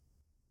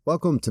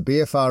Welcome to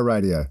BFR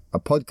Radio, a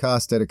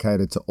podcast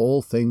dedicated to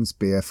all things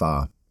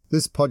BFR.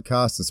 This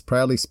podcast is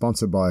proudly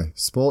sponsored by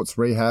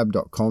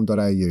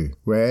sportsrehab.com.au,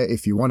 where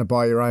if you want to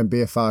buy your own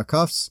BFR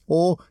cuffs,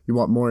 or you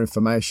want more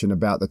information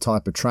about the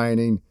type of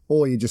training,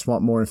 or you just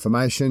want more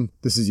information,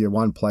 this is your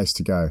one place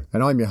to go.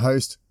 And I'm your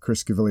host,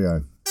 Chris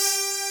Gavilio.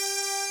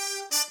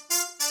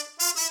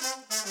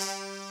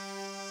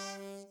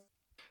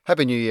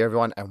 Happy New Year,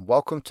 everyone, and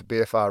welcome to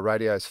BFR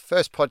Radio's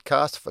first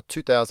podcast for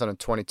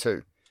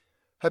 2022.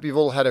 Hope you've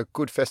all had a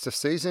good festive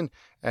season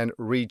and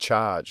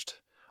recharged.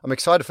 I'm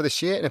excited for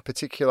this year, and in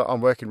particular, I'm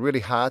working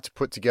really hard to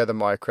put together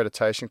my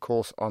accreditation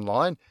course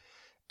online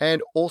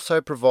and also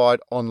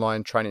provide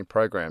online training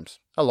programs,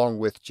 along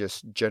with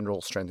just general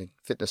strength and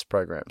fitness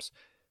programs.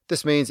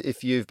 This means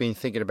if you've been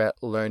thinking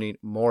about learning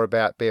more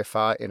about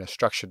BFR in a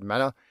structured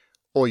manner,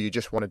 or you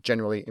just want to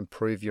generally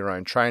improve your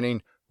own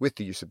training with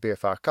the use of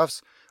BFR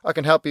cuffs, I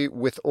can help you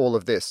with all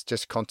of this.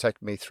 Just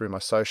contact me through my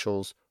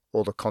socials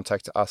or the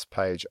Contact Us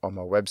page on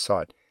my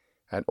website,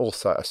 and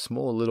also a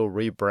small little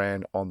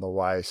rebrand on the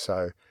way.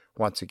 So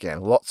once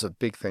again, lots of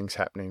big things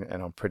happening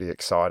and I'm pretty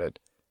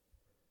excited.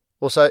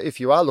 Also, if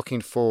you are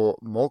looking for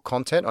more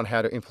content on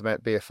how to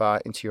implement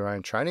BFR into your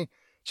own training,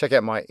 check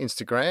out my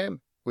Instagram,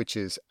 which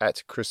is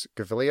at Chris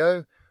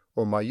Gavilio,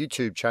 or my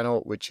YouTube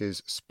channel, which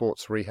is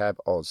Sports Rehab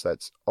Oz.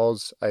 That's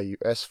Oz,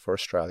 AUS for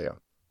Australia.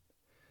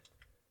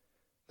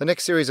 The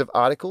next series of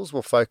articles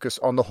will focus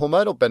on the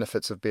hormonal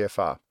benefits of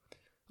BFR.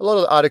 A lot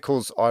of the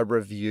articles I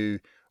review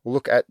will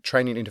look at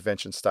training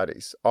intervention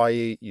studies,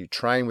 i.e. you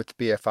train with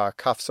BFR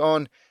cuffs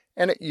on,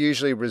 and it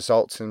usually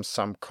results in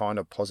some kind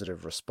of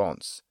positive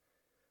response.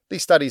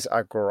 These studies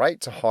are great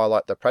to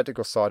highlight the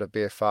practical side of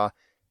BFR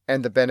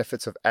and the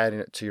benefits of adding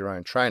it to your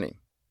own training.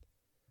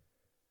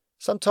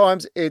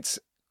 Sometimes it's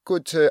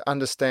good to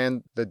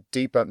understand the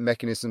deeper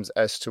mechanisms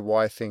as to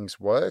why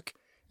things work,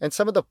 and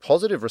some of the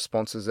positive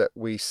responses that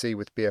we see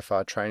with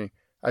BFR training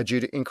are due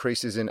to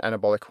increases in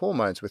anabolic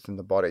hormones within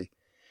the body.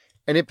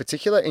 And in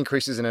particular,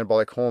 increases in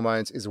anabolic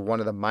hormones is one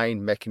of the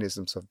main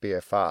mechanisms of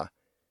BFR.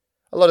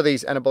 A lot of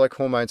these anabolic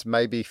hormones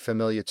may be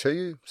familiar to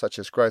you, such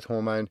as growth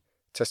hormone,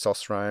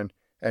 testosterone,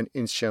 and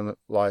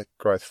insulin-like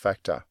growth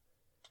factor.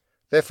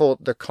 Therefore,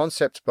 the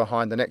concept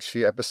behind the next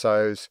few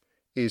episodes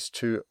is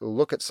to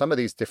look at some of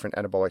these different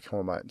anabolic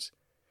hormones.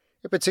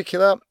 In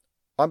particular,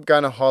 I'm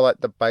going to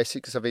highlight the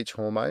basics of each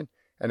hormone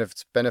and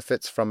its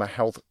benefits from a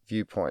health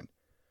viewpoint.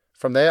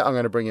 From there, I'm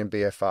going to bring in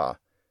BFR.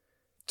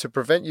 To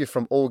prevent you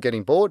from all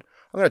getting bored,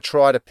 I'm going to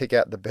try to pick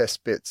out the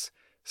best bits.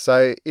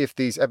 So if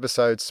these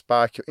episodes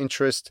spark your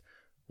interest,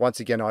 once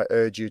again, I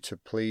urge you to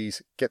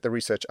please get the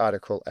research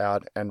article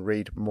out and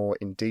read more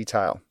in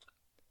detail.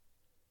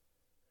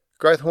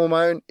 Growth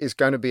hormone is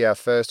going to be our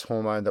first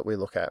hormone that we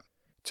look at.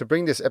 To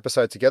bring this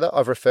episode together,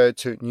 I've referred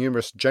to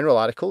numerous general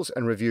articles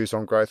and reviews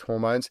on growth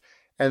hormones,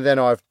 and then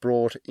I've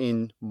brought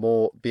in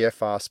more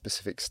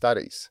BFR-specific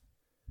studies.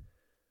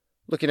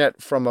 Looking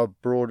at from a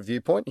broad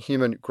viewpoint,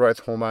 human growth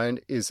hormone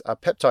is a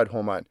peptide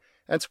hormone,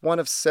 and it's one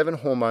of 7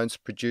 hormones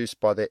produced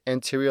by the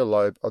anterior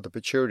lobe of the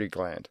pituitary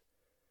gland.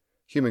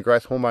 Human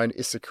growth hormone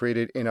is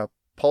secreted in a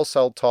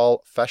pulsatile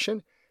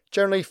fashion,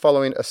 generally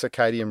following a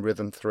circadian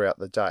rhythm throughout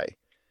the day.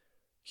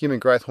 Human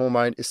growth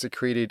hormone is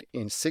secreted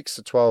in 6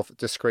 to 12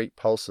 discrete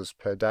pulses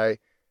per day,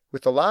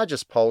 with the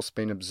largest pulse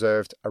being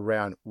observed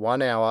around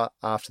 1 hour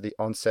after the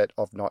onset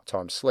of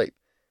nighttime sleep.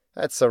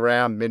 That's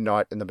around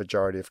midnight in the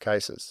majority of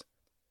cases.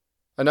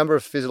 A number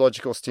of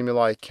physiological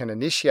stimuli can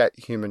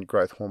initiate human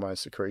growth hormone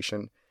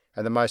secretion,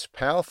 and the most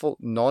powerful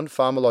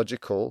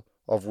non-pharmacological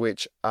of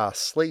which are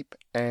sleep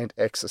and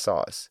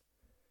exercise.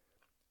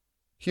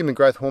 Human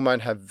growth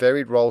hormone have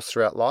varied roles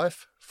throughout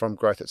life, from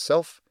growth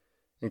itself,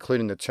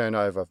 including the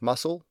turnover of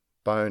muscle,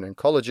 bone and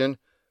collagen,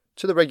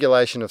 to the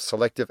regulation of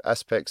selective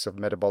aspects of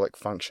metabolic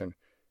function,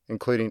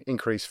 including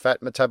increased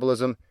fat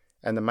metabolism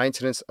and the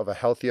maintenance of a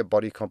healthier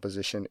body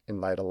composition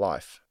in later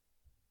life.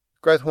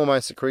 Growth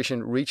hormone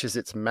secretion reaches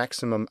its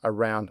maximum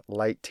around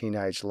late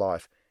teenage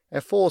life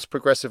and falls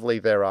progressively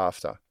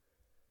thereafter.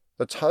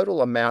 The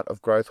total amount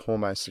of growth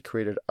hormone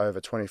secreted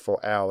over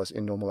 24 hours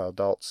in normal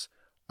adults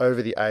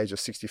over the age of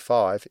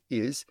 65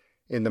 is,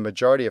 in the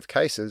majority of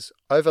cases,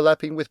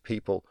 overlapping with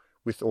people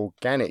with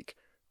organic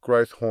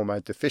growth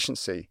hormone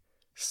deficiency,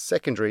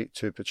 secondary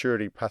to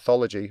pituitary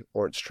pathology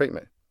or its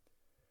treatment.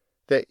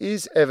 There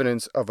is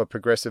evidence of a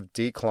progressive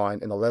decline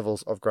in the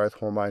levels of growth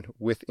hormone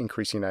with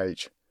increasing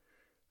age.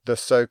 The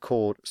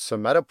so-called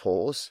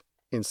somatopause,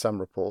 in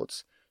some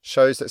reports,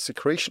 shows that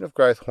secretion of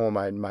growth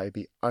hormone may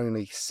be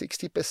only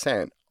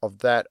 60% of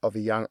that of a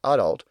young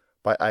adult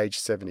by age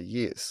 70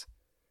 years.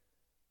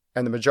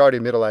 And the majority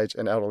of middle-aged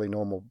and elderly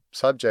normal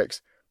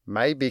subjects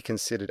may be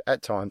considered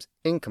at times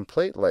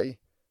incompletely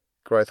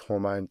growth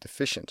hormone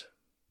deficient.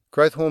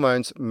 Growth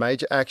hormone's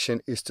major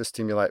action is to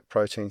stimulate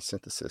protein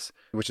synthesis,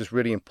 which is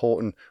really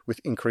important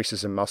with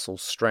increases in muscle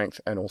strength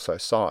and also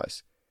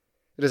size.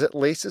 It is at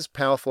least as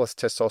powerful as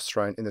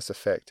testosterone in this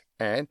effect,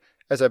 and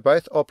as they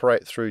both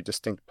operate through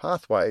distinct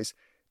pathways,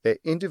 their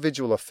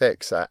individual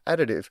effects are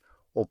additive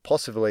or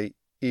possibly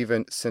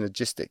even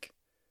synergistic.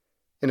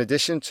 In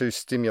addition to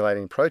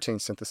stimulating protein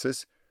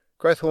synthesis,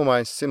 growth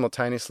hormone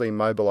simultaneously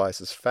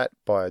mobilizes fat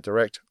by a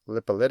direct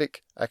lipolytic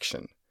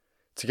action.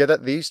 Together,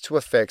 these two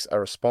effects are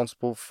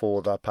responsible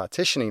for the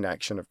partitioning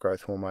action of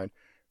growth hormone,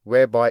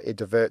 whereby it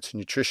diverts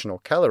nutritional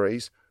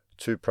calories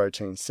to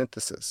protein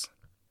synthesis.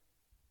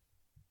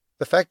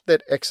 The fact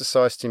that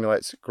exercise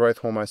stimulates growth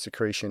hormone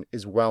secretion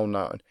is well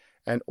known,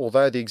 and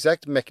although the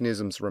exact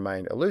mechanisms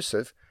remain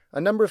elusive, a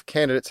number of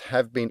candidates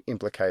have been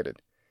implicated.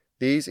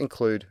 These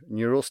include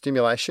neural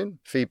stimulation,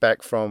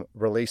 feedback from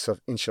release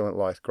of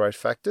insulin-like growth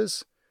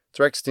factors,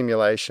 direct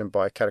stimulation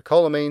by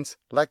catecholamines,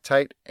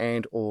 lactate,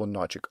 and/or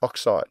nitric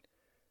oxide.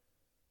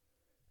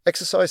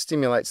 Exercise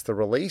stimulates the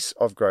release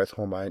of growth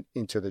hormone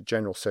into the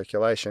general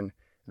circulation,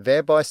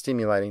 thereby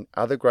stimulating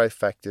other growth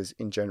factors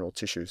in general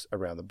tissues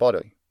around the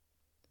body.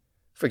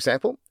 For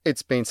example,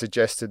 it's been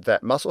suggested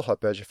that muscle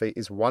hypertrophy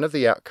is one of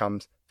the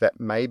outcomes that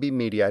may be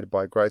mediated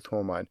by growth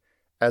hormone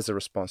as a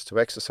response to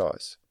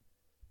exercise.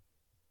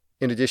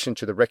 In addition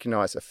to the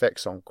recognized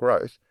effects on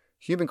growth,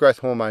 human growth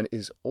hormone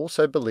is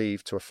also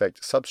believed to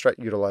affect substrate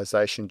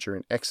utilization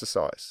during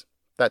exercise.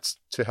 That's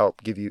to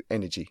help give you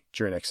energy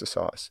during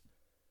exercise.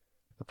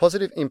 The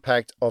positive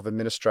impact of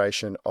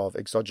administration of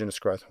exogenous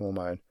growth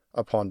hormone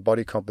upon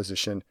body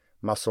composition,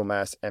 muscle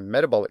mass, and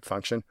metabolic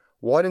function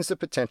widens the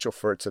potential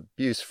for its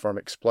abuse from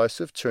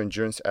explosive to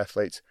endurance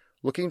athletes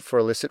looking for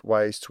illicit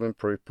ways to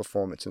improve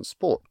performance in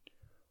sport.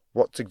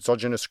 What's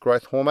exogenous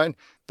growth hormone?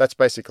 That's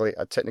basically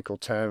a technical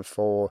term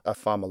for a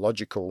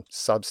pharmacological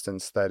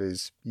substance that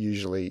is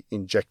usually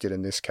injected,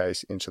 in this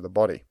case, into the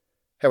body.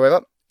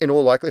 However, in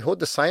all likelihood,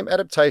 the same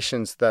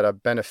adaptations that are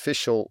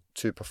beneficial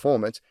to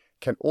performance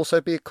can also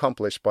be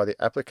accomplished by the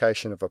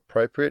application of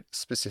appropriate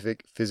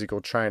specific physical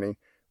training,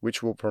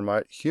 which will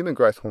promote human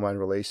growth hormone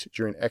release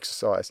during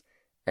exercise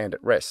and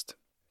at rest.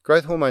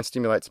 Growth hormone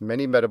stimulates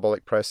many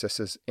metabolic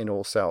processes in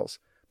all cells,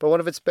 but one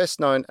of its best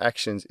known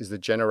actions is the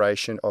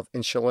generation of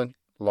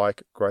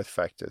insulin-like growth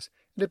factors,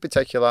 and in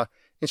particular,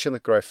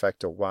 insulin growth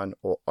factor 1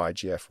 or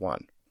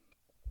IGF-1.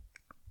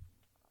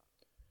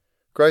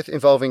 Growth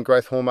involving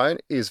growth hormone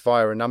is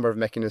via a number of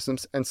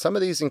mechanisms, and some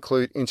of these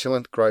include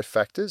insulin growth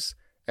factors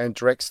and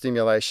direct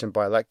stimulation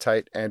by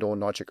lactate and or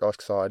nitric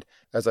oxide,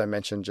 as I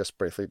mentioned just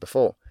briefly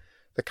before.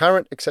 The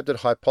current accepted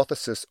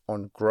hypothesis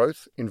on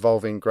growth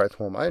involving growth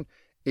hormone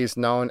is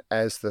known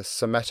as the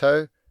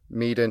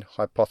somatomedin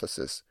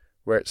hypothesis,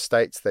 where it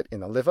states that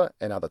in the liver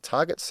and other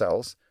target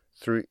cells,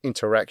 through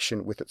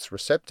interaction with its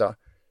receptor,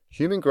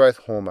 human growth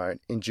hormone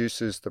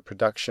induces the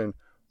production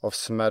of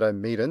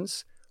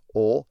somatomedins,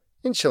 or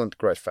insulin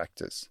growth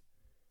factors.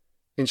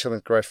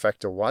 Insulin growth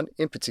factor 1,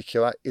 in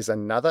particular, is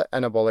another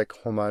anabolic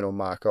hormonal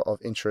marker of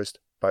interest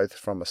both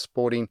from a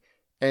sporting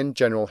and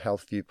general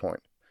health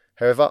viewpoint.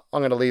 However,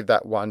 I'm going to leave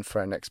that one for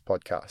our next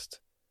podcast.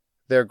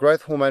 There are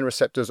growth hormone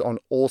receptors on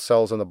all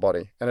cells in the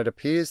body, and it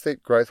appears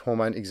that growth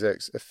hormone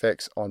exerts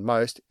effects on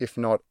most, if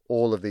not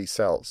all, of these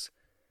cells.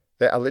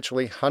 There are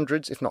literally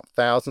hundreds, if not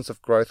thousands,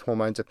 of growth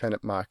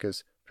hormone-dependent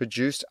markers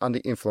produced under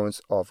the influence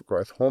of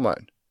growth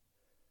hormone.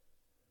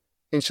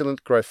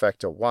 Insulin growth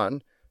factor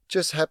 1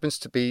 just happens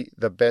to be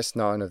the best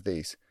known of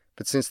these,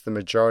 but since the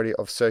majority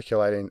of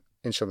circulating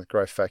insulin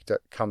growth factor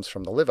comes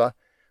from the liver,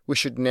 we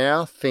should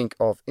now think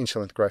of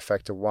insulin growth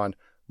factor 1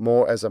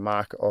 more as a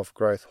marker of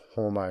growth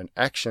hormone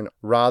action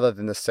rather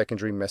than the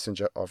secondary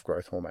messenger of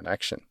growth hormone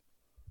action.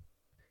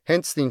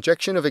 Hence, the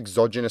injection of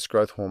exogenous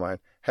growth hormone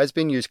has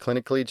been used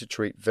clinically to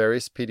treat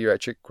various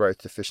pediatric growth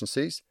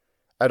deficiencies,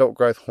 adult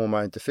growth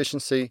hormone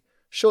deficiency,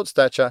 short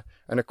stature,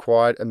 and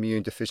acquired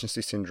immune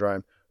deficiency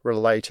syndrome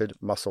related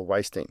muscle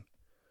wasting.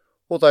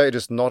 Although it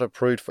is not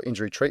approved for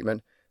injury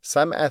treatment,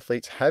 some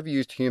athletes have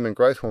used human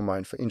growth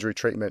hormone for injury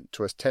treatment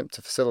to attempt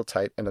to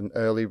facilitate an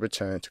early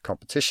return to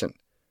competition.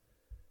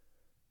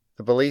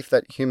 The belief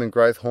that human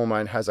growth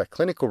hormone has a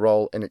clinical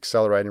role in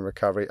accelerating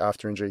recovery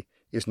after injury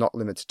is not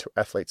limited to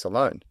athletes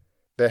alone.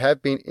 There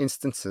have been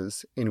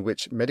instances in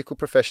which medical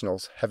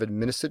professionals have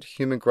administered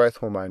human growth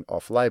hormone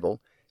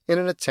off-label in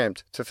an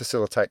attempt to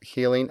facilitate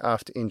healing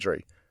after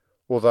injury,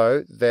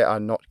 although there are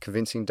not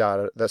convincing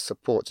data that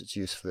supports its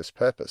use for this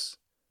purpose.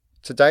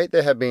 To date,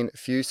 there have been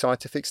few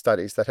scientific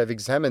studies that have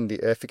examined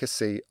the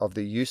efficacy of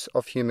the use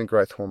of human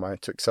growth hormone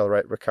to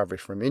accelerate recovery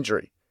from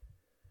injury.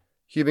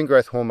 Human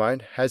growth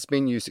hormone has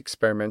been used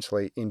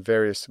experimentally in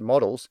various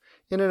models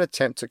in an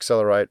attempt to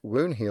accelerate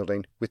wound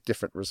healing with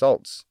different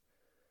results.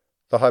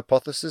 The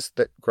hypothesis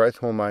that growth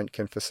hormone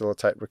can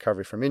facilitate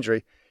recovery from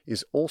injury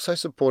is also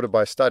supported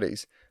by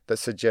studies that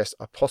suggest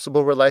a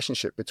possible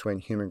relationship between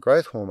human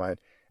growth hormone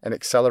and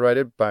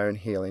accelerated bone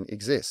healing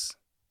exists.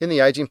 In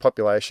the aging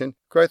population,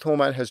 growth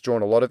hormone has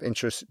drawn a lot of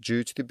interest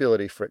due to the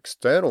ability for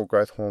external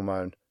growth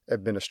hormone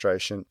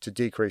administration to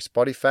decrease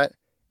body fat,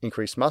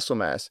 increase muscle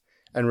mass,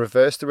 and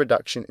reverse the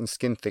reduction in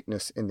skin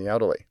thickness in the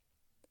elderly.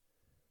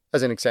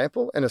 As an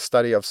example, in a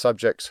study of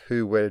subjects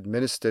who were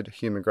administered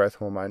human growth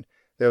hormone,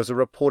 there was a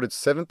reported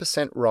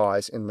 7%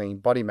 rise in lean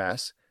body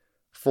mass,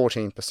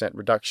 14%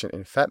 reduction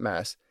in fat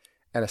mass,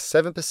 and a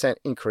 7%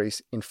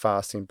 increase in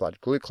fasting blood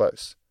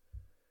glucose.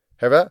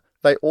 However,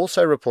 They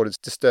also reported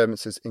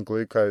disturbances in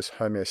glucose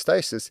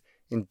homeostasis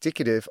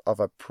indicative of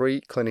a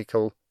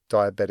preclinical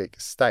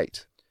diabetic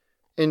state.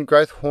 In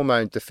growth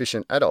hormone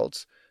deficient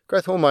adults,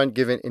 growth hormone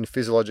given in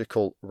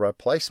physiological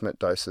replacement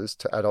doses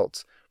to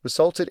adults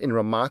resulted in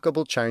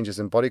remarkable changes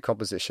in body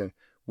composition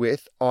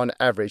with, on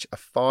average, a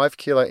 5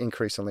 kilo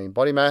increase in lean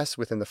body mass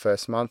within the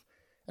first month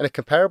and a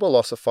comparable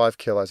loss of 5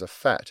 kilos of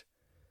fat.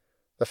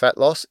 The fat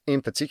loss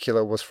in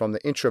particular was from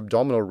the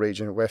intra-abdominal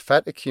region where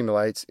fat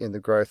accumulates in the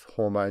growth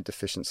hormone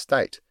deficient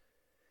state.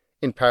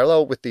 In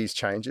parallel with these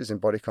changes in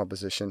body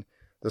composition,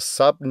 the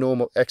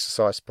subnormal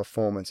exercise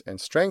performance and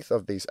strength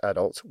of these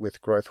adults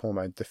with growth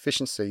hormone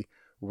deficiency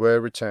were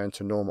returned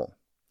to normal.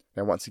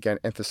 Now, once again,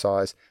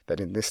 emphasize that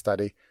in this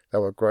study, they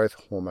were growth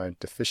hormone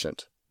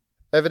deficient.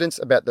 Evidence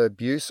about the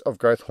abuse of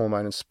growth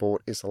hormone in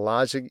sport is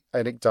largely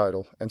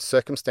anecdotal and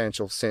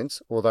circumstantial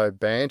since, although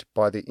banned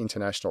by the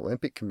International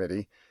Olympic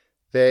Committee,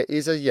 there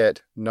is as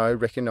yet no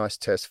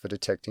recognized test for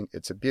detecting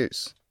its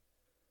abuse.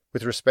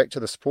 With respect to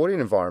the sporting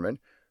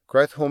environment,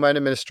 growth hormone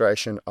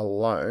administration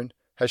alone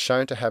has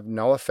shown to have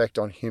no effect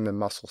on human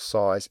muscle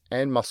size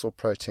and muscle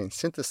protein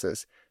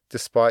synthesis,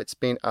 despite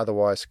being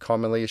otherwise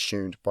commonly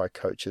assumed by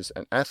coaches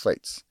and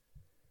athletes.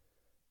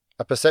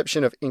 A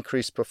perception of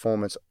increased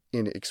performance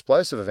in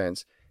explosive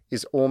events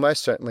is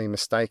almost certainly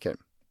mistaken.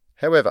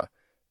 However,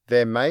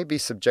 there may be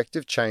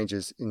subjective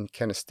changes in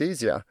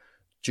kinesthesia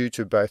due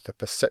to both the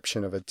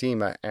perception of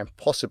edema and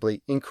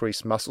possibly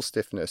increased muscle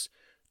stiffness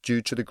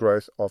due to the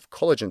growth of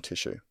collagen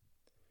tissue.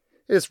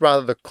 It is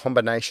rather the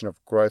combination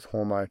of growth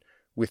hormone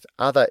with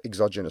other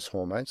exogenous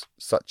hormones,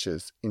 such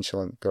as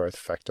insulin growth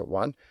factor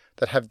 1,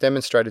 that have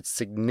demonstrated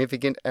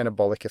significant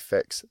anabolic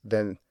effects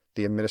than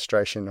the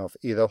administration of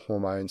either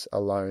hormones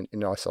alone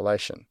in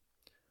isolation.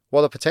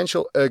 While the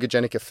potential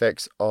ergogenic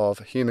effects of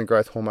human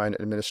growth hormone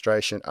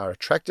administration are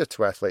attractive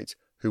to athletes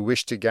who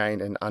wish to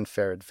gain an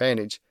unfair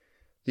advantage,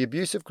 the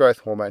abuse of growth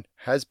hormone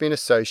has been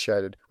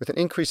associated with an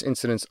increased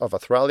incidence of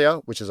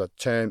arthralgia, which is a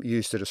term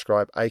used to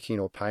describe aching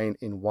or pain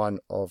in one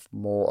or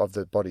more of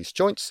the body's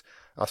joints,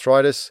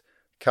 arthritis,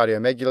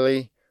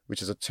 cardiomegaly,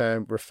 which is a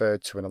term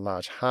referred to an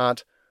enlarged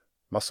heart,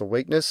 muscle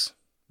weakness,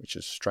 which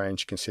is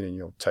strange considering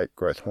you'll take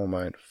growth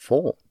hormone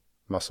for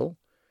muscle,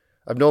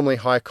 abnormally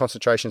high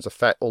concentrations of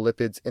fat or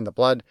lipids in the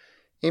blood,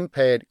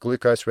 impaired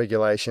glucose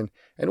regulation,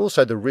 and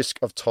also the risk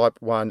of type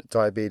 1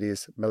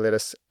 diabetes,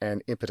 mellitus,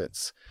 and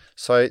impotence.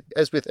 So,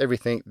 as with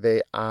everything,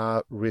 there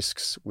are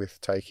risks with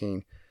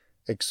taking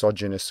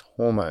exogenous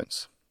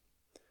hormones.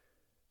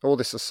 All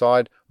this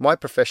aside, my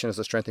profession as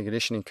a strength and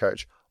conditioning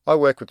coach, I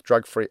work with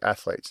drug-free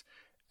athletes,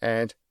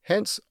 and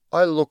hence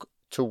I look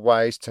to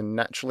ways to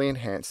naturally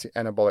enhance the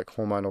anabolic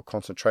hormonal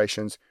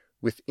concentrations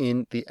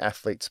within the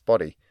athlete's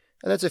body.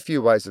 And there's a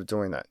few ways of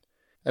doing that.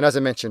 And as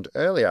I mentioned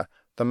earlier,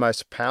 the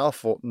most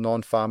powerful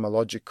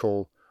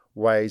non-pharmacological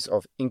ways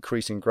of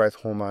increasing growth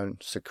hormone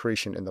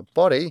secretion in the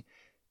body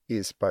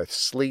is both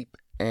sleep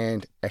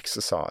and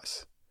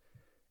exercise.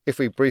 If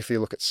we briefly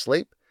look at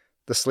sleep,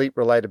 the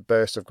sleep-related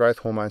burst of growth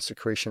hormone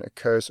secretion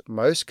occurs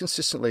most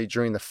consistently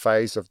during the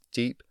phase of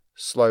deep,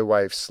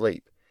 slow-wave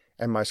sleep,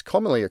 and most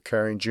commonly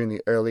occurring during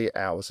the early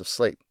hours of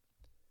sleep.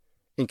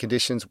 In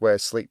conditions where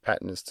sleep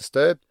pattern is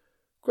disturbed,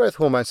 growth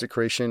hormone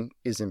secretion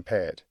is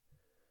impaired.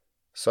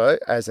 So,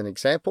 as an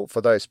example,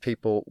 for those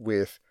people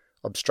with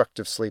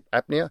obstructive sleep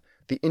apnea,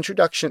 the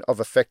introduction of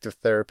effective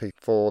therapy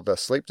for the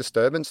sleep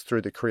disturbance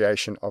through the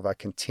creation of a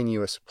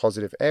continuous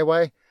positive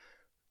airway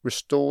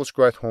restores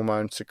growth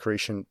hormone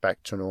secretion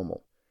back to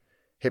normal.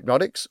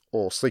 Hypnotics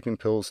or sleeping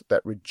pills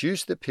that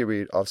reduce the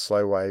period of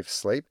slow-wave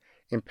sleep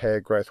impair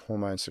growth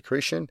hormone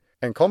secretion,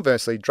 and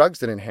conversely, drugs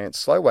that enhance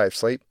slow-wave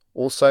sleep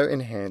also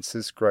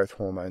enhances growth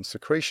hormone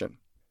secretion.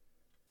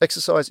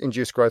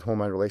 Exercise-induced growth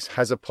hormone release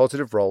has a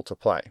positive role to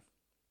play.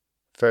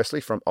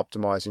 Firstly, from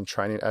optimizing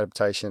training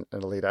adaptation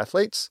in elite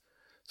athletes,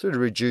 through to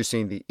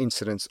reducing the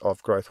incidence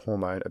of growth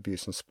hormone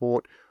abuse in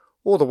sport,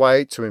 all the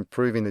way to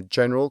improving the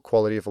general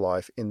quality of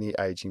life in the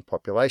aging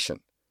population.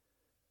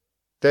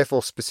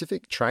 Therefore,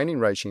 specific training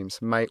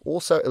regimes may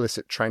also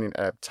elicit training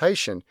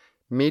adaptation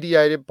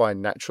mediated by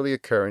naturally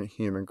occurring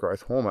human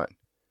growth hormone.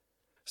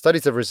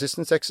 Studies of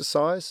resistance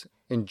exercise,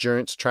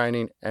 endurance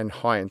training, and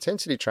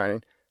high-intensity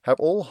training have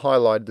all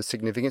highlighted the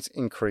significant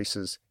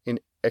increases in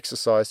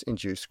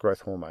exercise-induced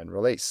growth hormone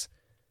release.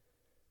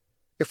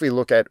 If we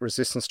look at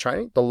resistance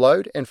training, the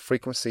load and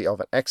frequency of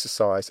an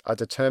exercise are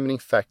determining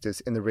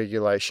factors in the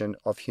regulation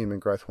of human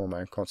growth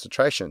hormone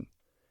concentration.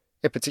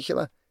 In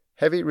particular,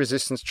 heavy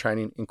resistance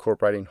training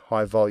incorporating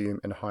high volume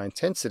and high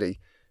intensity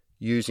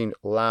using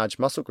large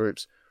muscle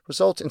groups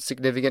results in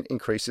significant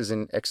increases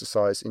in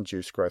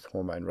exercise-induced growth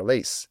hormone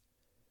release.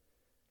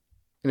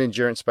 In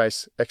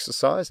endurance-based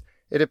exercise,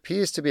 it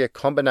appears to be a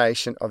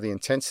combination of the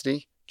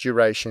intensity,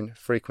 duration,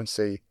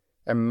 frequency,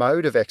 and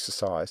mode of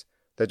exercise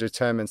that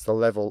determines the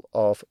level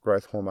of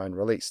growth hormone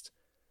released.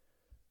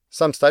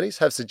 Some studies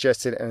have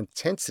suggested an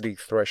intensity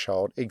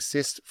threshold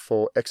exists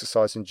for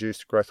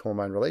exercise-induced growth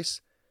hormone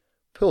release.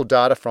 Pooled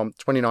data from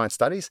 29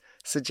 studies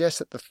suggests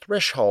that the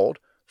threshold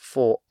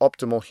for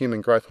optimal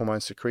human growth hormone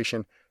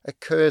secretion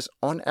occurs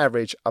on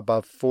average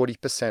above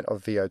 40%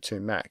 of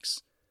VO2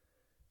 max.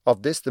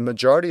 Of this, the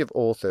majority of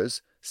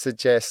authors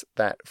suggest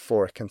that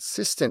for a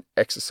consistent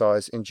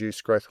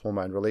exercise-induced growth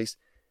hormone release,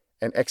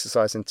 an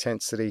exercise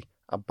intensity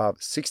above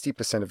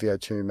 60% of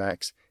VO2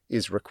 max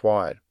is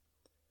required.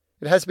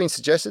 It has been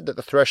suggested that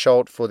the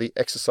threshold for the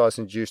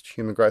exercise-induced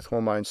human growth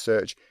hormone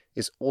surge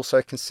is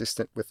also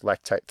consistent with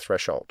lactate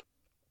threshold.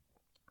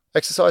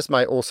 Exercise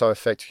may also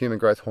affect human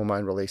growth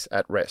hormone release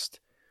at rest.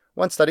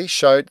 One study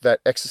showed that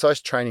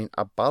exercise training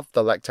above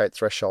the lactate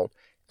threshold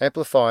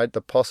amplified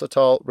the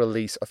pulsatile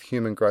release of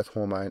human growth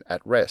hormone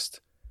at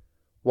rest,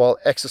 while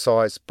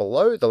exercise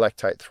below the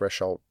lactate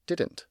threshold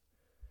didn't.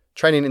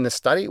 Training in the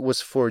study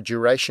was for a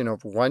duration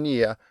of 1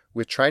 year,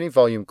 with training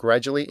volume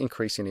gradually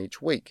increasing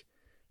each week.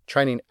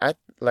 Training at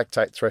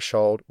lactate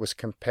threshold was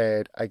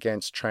compared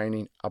against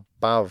training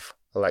above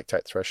the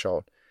lactate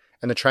threshold,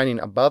 and the training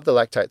above the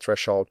lactate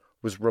threshold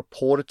was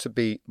reported to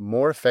be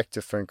more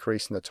effective for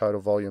increasing the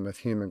total volume of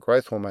human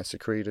growth hormone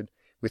secreted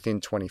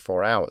within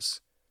 24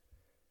 hours.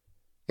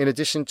 In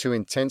addition to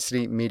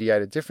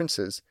intensity-mediated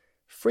differences,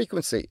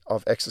 frequency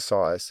of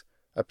exercise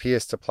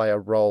appears to play a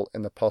role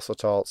in the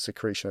pulsatile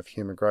secretion of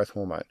human growth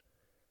hormone.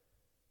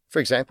 For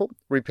example,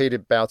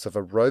 repeated bouts of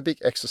aerobic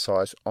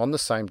exercise on the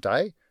same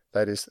day,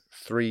 that is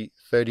 3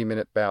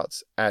 30-minute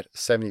bouts at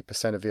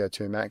 70% of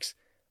VO2 max,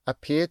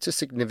 appear to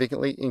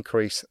significantly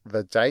increase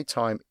the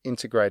daytime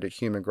integrated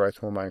human growth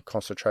hormone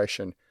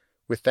concentration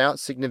without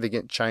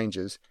significant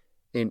changes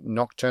in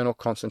nocturnal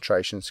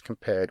concentrations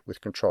compared with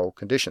control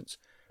conditions.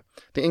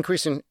 The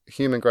increase in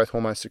human growth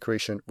hormone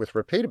secretion with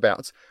repeated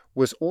bouts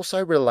was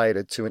also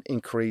related to an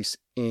increase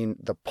in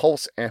the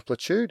pulse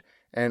amplitude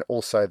and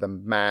also the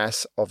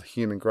mass of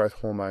human growth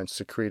hormone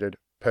secreted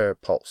per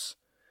pulse.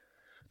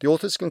 The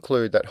authors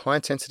conclude that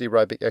high-intensity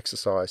aerobic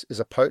exercise is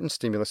a potent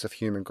stimulus of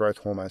human growth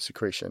hormone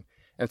secretion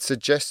and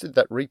suggested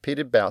that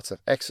repeated bouts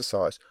of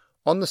exercise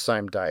on the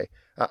same day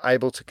are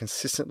able to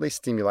consistently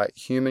stimulate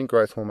human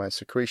growth hormone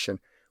secretion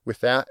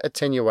without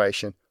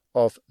attenuation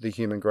of the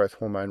human growth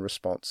hormone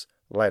response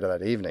later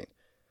that evening.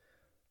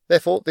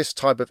 Therefore, this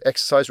type of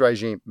exercise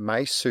regime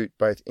may suit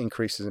both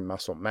increases in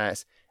muscle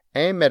mass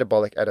and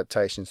metabolic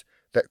adaptations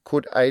that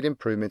could aid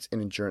improvements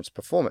in endurance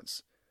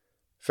performance.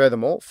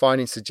 Furthermore,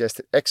 findings suggest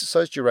that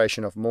exercise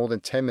duration of more than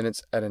 10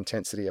 minutes at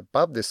intensity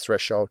above this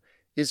threshold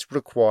is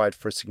required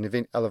for a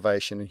significant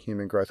elevation in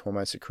human growth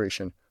hormone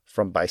secretion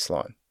from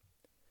baseline.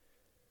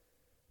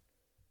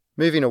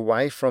 Moving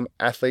away from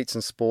athletes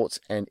and sports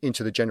and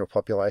into the general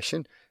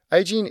population,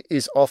 aging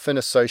is often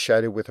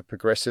associated with a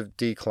progressive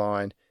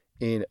decline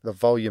in the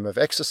volume of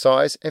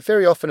exercise and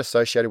very often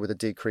associated with a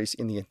decrease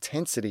in the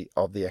intensity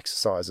of the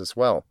exercise as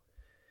well.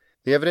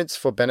 The evidence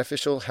for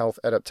beneficial health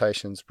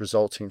adaptations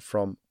resulting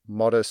from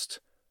modest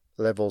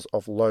levels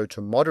of low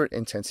to moderate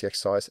intensity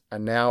exercise are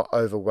now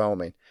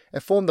overwhelming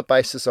and form the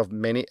basis of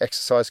many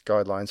exercise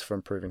guidelines for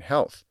improving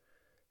health.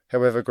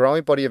 However, a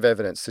growing body of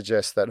evidence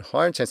suggests that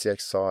higher intensity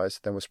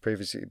exercise than was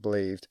previously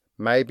believed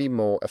may be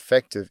more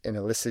effective in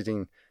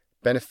eliciting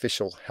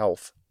beneficial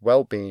health,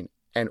 well-being,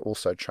 and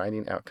also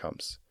training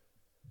outcomes.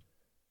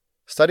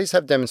 Studies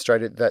have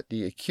demonstrated that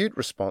the acute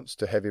response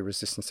to heavy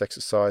resistance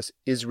exercise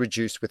is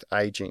reduced with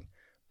aging,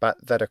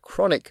 but that a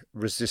chronic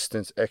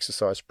resistance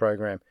exercise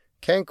program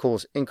can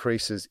cause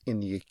increases in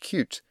the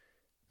acute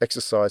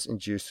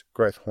exercise-induced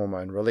growth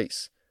hormone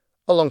release,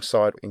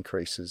 alongside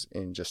increases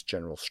in just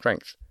general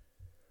strength.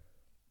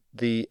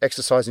 The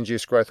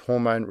exercise-induced growth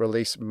hormone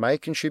release may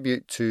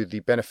contribute to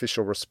the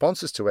beneficial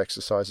responses to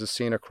exercises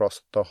seen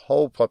across the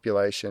whole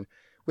population,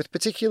 with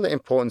particular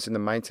importance in the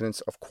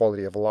maintenance of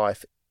quality of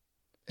life.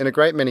 In a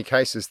great many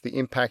cases, the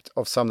impact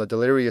of some of the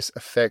deleterious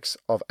effects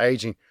of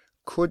aging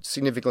could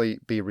significantly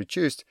be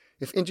reduced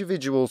if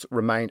individuals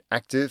remain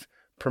active,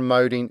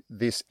 promoting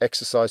this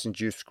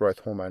exercise-induced growth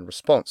hormone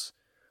response.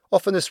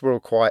 Often this will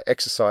require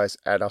exercise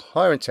at a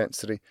higher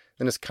intensity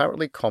than is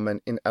currently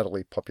common in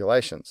elderly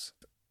populations.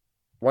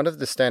 One of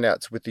the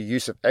standouts with the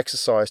use of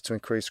exercise to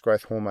increase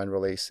growth hormone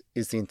release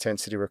is the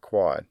intensity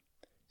required.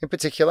 In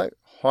particular,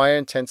 higher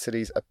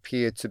intensities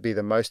appear to be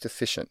the most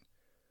efficient,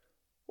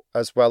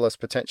 as well as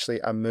potentially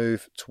a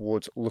move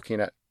towards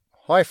looking at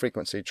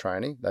high-frequency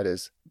training, that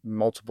is,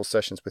 multiple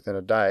sessions within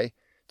a day,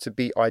 to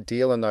be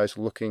ideal in those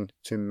looking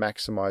to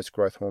maximize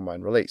growth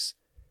hormone release.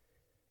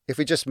 If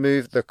we just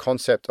move the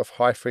concept of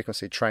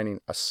high-frequency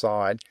training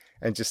aside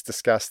and just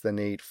discuss the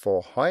need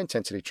for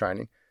high-intensity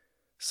training,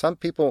 some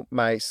people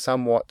may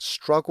somewhat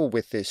struggle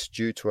with this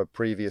due to a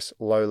previous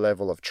low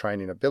level of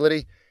training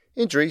ability,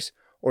 injuries,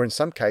 or in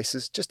some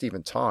cases, just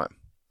even time.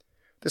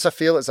 This, I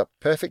feel, is a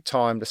perfect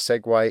time to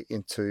segue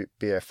into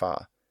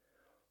BFR.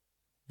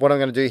 What I'm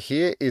going to do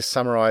here is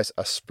summarize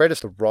a spread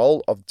of the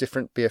role of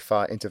different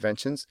BFR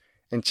interventions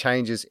and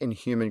changes in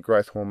human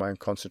growth hormone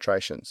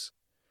concentrations.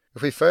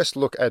 If we first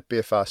look at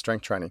BFR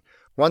strength training,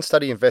 one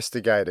study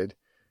investigated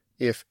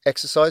if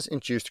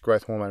exercise-induced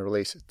growth hormone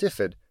release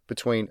differed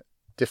between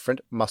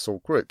different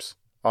muscle groups,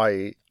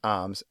 i.e.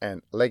 arms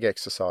and leg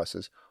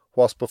exercises,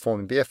 whilst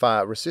performing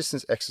BFR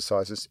resistance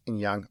exercises in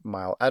young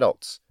male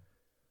adults.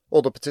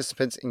 All the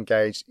participants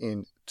engaged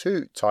in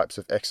two types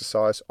of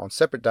exercise on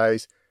separate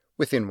days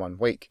within 1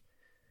 week.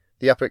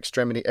 The upper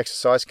extremity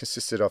exercise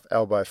consisted of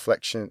elbow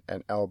flexion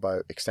and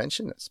elbow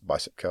extension, that's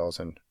bicep curls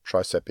and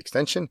tricep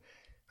extension,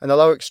 and the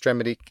lower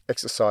extremity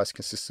exercise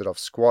consisted of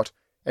squat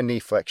and knee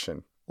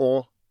flexion,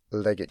 or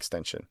leg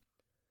extension.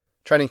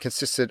 Training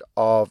consisted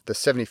of the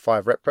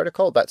 75 rep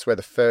protocol. That's where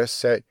the first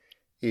set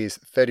is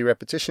 30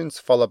 repetitions,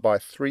 followed by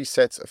 3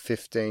 sets of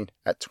 15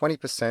 at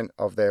 20%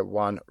 of their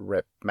 1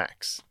 rep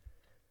max.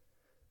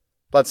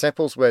 Blood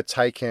samples were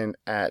taken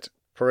at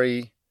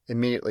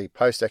immediately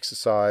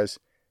post-exercise,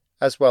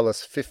 as well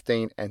as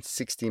 15 and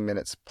 60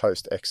 minutes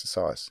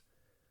post-exercise.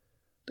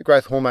 The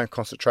growth hormone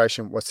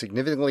concentration was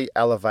significantly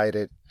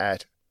elevated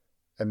at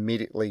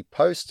immediately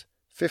post,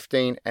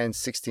 15 and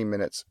 60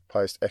 minutes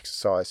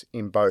post-exercise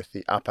in both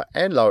the upper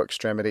and lower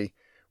extremity,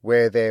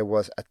 where there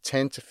was a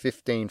 10 to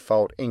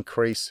 15-fold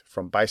increase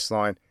from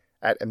baseline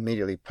at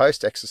immediately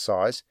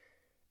post-exercise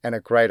and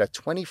a greater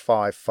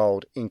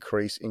 25-fold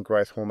increase in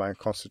growth hormone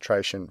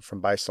concentration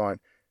from baseline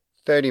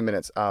 30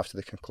 minutes after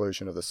the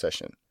conclusion of the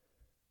session.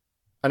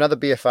 Another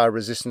BFR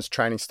resistance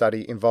training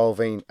study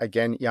involving,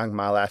 again, young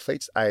male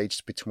athletes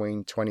aged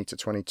between 20 to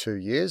 22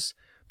 years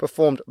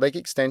performed leg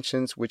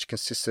extensions which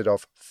consisted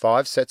of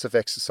 5 sets of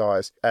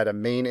exercise at a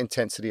mean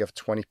intensity of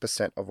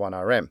 20% of 1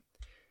 RM.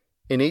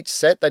 In each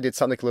set, they did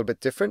something a little bit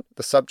different.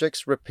 The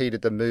subjects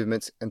repeated the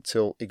movements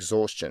until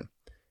exhaustion,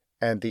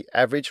 and the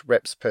average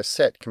reps per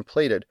set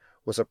completed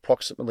was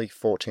approximately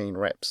 14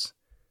 reps.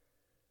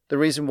 The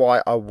reason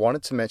why I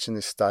wanted to mention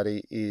this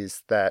study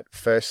is that,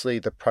 firstly,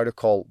 the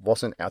protocol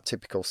wasn't our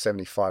typical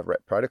 75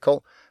 rep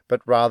protocol,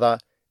 but rather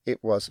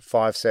it was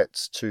 5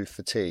 sets to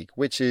fatigue,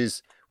 which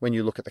is, when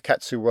you look at the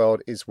KAATSU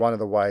world, is one of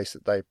the ways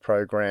that they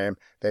program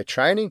their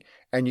training.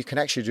 And you can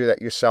actually do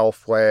that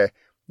yourself, where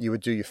you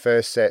would do your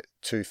first set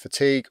to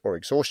fatigue or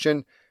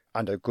exhaustion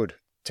under good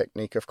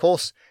technique, of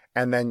course,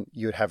 and then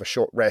you would have a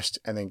short rest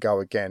and then go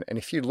again. And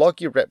if you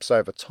log your reps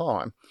over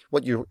time,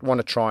 what you want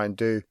to try and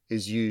do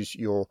is use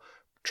your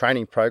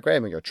training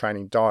program or your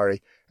training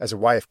diary as a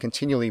way of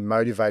continually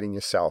motivating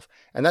yourself.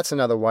 And that's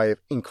another way of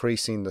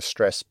increasing the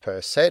stress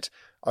per set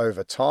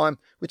over time,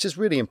 which is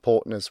really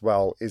important as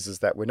well, is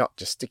that we're not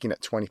just sticking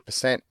at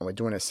 20% and we're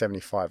doing a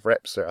 75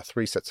 reps or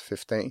 3 sets of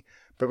 15,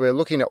 but we're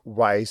looking at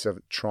ways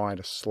of trying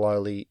to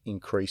slowly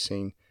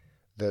increasing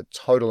the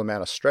total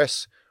amount of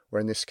stress, or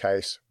in this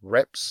case,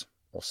 reps,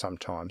 or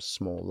sometimes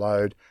small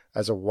load,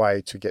 as a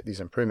way to get these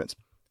improvements.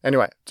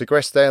 Anyway,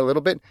 digress there a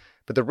little bit,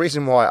 but the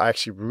reason why I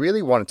actually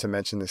really wanted to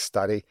mention this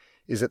study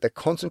is that the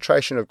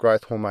concentration of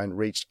growth hormone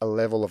reached a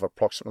level of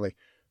approximately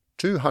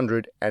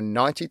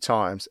 290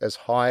 times as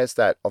high as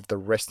that of the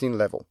resting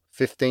level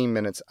 15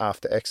 minutes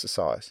after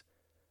exercise.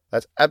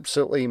 That's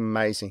absolutely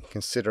amazing,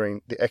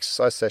 considering the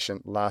exercise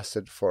session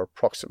lasted for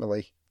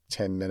approximately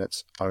 10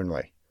 minutes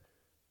only.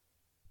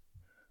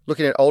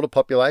 Looking at older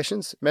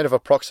populations, men of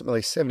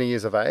approximately 70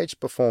 years of age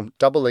performed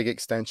double leg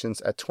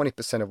extensions at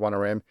 20% of 1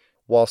 RM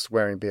whilst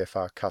wearing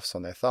BFR cuffs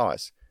on their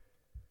thighs.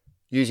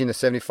 Using the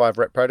 75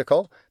 rep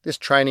protocol, this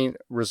training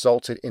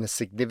resulted in a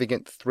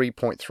significant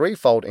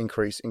 3.3-fold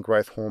increase in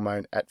growth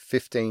hormone at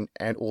 15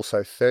 and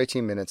also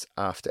 30 minutes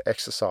after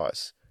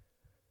exercise.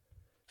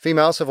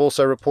 Females have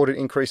also reported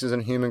increases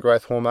in human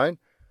growth hormone.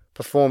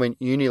 Performing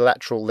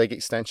unilateral leg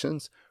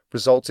extensions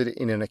resulted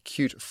in an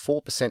acute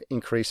 4%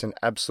 increase in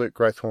absolute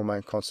growth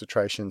hormone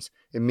concentrations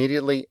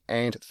immediately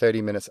and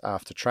 30 minutes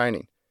after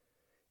training.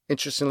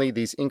 Interestingly,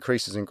 these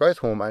increases in growth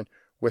hormone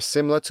were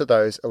similar to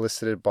those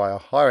elicited by a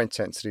higher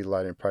intensity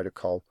loading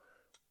protocol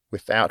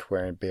without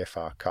wearing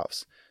BFR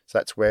cuffs. So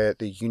that's where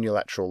the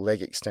unilateral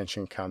leg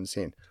extension comes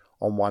in.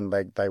 On one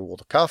leg, they wore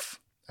the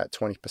cuff at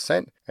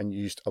 20% and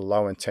used a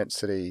low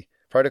intensity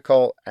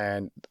protocol,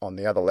 and on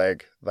the other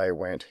leg, they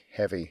went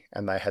heavy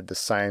and they had the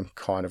same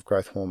kind of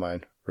growth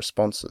hormone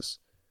responses.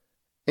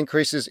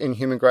 Increases in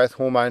human growth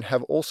hormone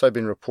have also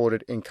been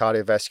reported in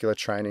cardiovascular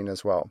training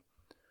as well.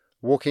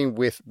 Walking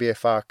with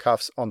BFR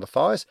cuffs on the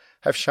thighs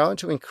have shown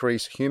to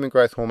increase human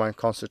growth hormone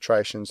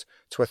concentrations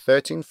to a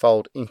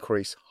 13-fold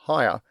increase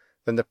higher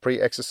than the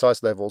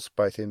pre-exercise levels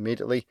both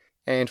immediately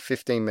and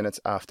 15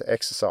 minutes after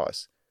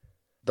exercise.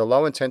 The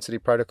low-intensity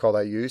protocol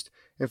they used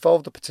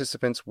involved the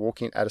participants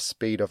walking at a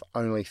speed of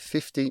only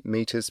 50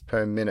 meters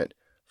per minute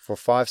for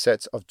 5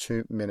 sets of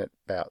 2-minute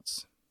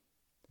bouts.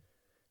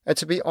 And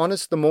to be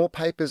honest, the more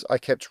papers I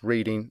kept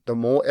reading, the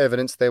more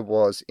evidence there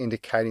was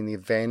indicating the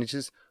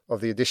advantages of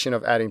the addition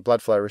of adding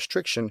blood flow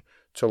restriction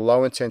to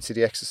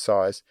low-intensity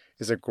exercise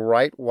is a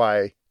great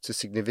way to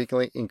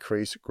significantly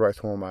increase growth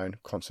hormone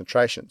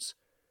concentrations.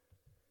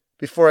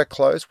 Before I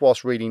close,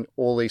 whilst reading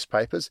all these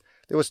papers,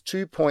 there was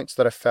 2 points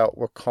that I felt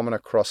were common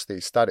across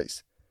these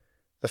studies.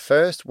 The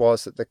first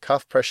was that the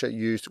cuff pressure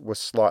used was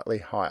slightly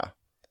higher.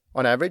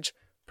 On average,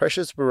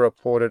 pressures were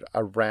reported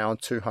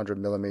around 200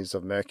 millimeters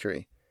of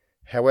mercury.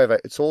 However,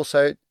 it's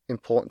also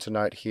important to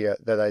note here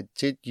that they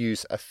did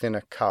use a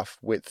thinner cuff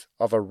width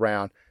of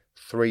around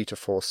 3 to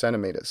 4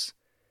 centimeters.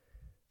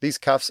 These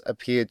cuffs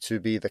appeared to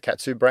be the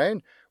KAATSU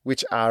brand,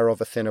 which are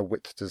of a thinner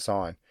width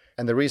design,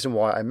 And the reason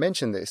why I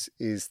mention this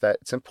is that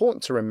it's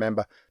important to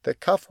remember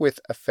that cuff width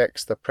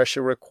affects the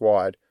pressure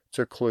required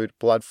to occlude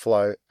blood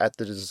flow at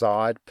the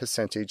desired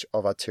percentage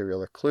of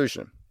arterial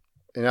occlusion.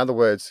 In other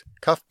words,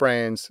 cuff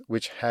brands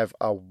which have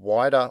a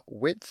wider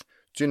width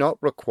do not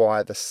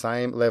require the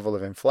same level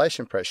of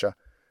inflation pressure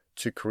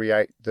to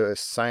create the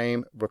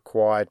same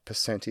required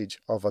percentage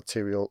of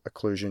arterial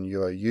occlusion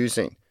you are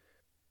using.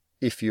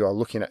 If you are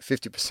looking at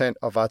 50%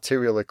 of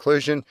arterial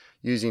occlusion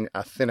using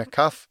a thinner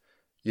cuff,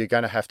 you're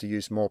going to have to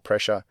use more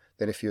pressure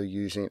than if you're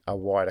using a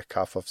wider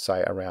cuff of,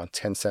 say, around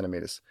 10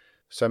 centimeters.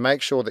 So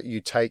make sure that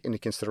you take into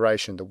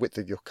consideration the width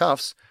of your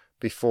cuffs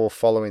before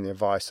following the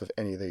advice of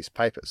any of these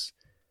papers.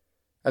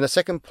 And the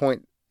second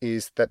point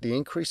is that the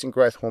increase in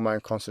growth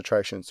hormone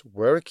concentrations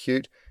were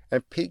acute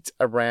and peaked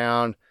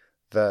around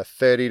the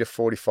 30 to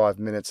 45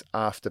 minutes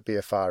after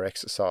BFR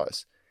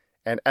exercise.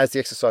 And as the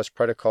exercise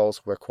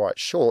protocols were quite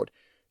short,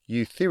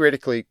 you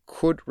theoretically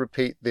could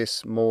repeat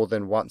this more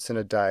than once in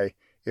a day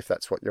if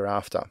that's what you're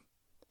after.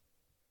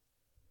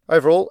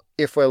 Overall,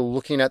 if we're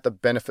looking at the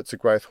benefits of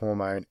growth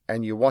hormone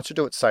and you want to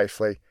do it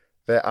safely,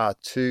 there are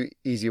two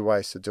easy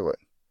ways to do it.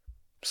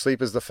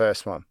 Sleep is the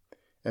first one,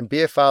 and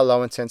BFR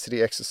low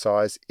intensity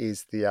exercise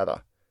is the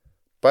other.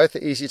 Both are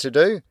easy to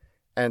do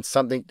and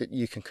something that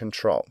you can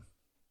control.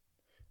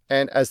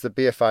 And as the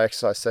BFR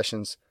exercise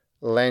sessions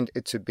lend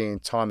it to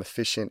being time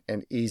efficient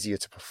and easier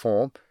to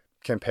perform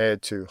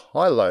compared to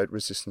high load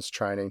resistance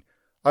training,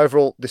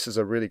 overall this is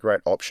a really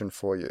great option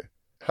for you.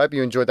 Hope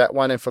you enjoyed that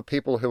one, and for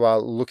people who are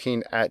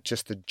looking at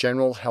just the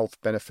general health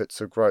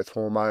benefits of growth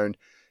hormone,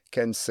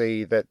 can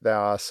see that there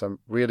are some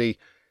really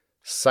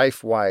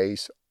safe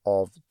ways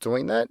of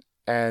doing that,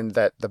 and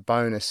that the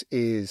bonus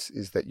is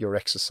that you're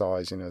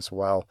exercising as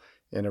well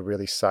in a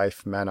really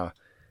safe manner.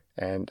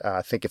 And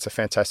I think it's a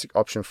fantastic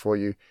option for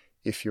you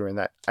if you're in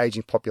that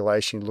aging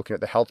population looking at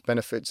the health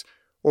benefits,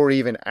 or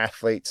even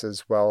athletes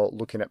as well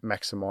looking at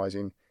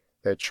maximizing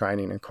their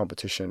training and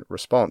competition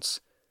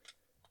response.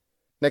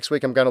 Next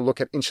week, I'm going to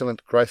look at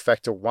insulin growth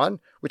factor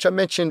 1, which I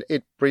mentioned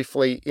it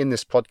briefly in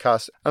this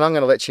podcast, and I'm going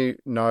to let you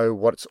know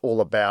what it's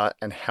all about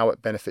and how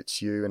it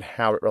benefits you and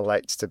how it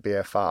relates to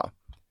BFR.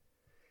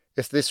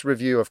 If this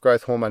review of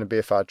growth hormone and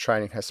BFR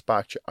training has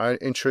sparked your own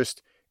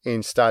interest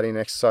in starting an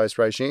exercise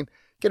regime,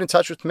 get in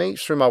touch with me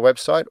through my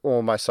website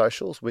or my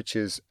socials, which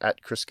is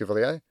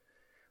 @ChrisCavalier.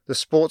 The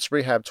Sports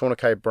Rehab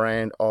Tourniquet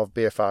brand of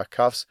BFR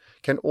cuffs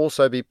can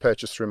also be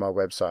purchased through my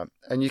website,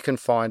 and you can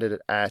find it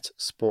at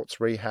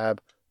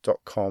sportsrehab.com.au.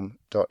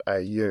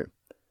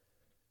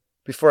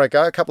 Before I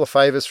go, a couple of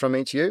favors from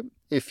each of you.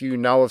 If you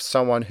know of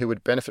someone who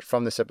would benefit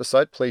from this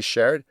episode, please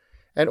share it.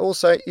 And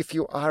also, if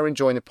you are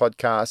enjoying the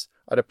podcast,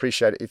 I'd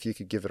appreciate it if you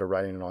could give it a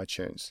rating on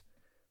iTunes.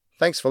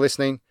 Thanks for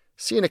listening.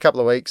 See you in a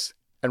couple of weeks,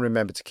 and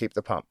remember to keep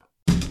the pump.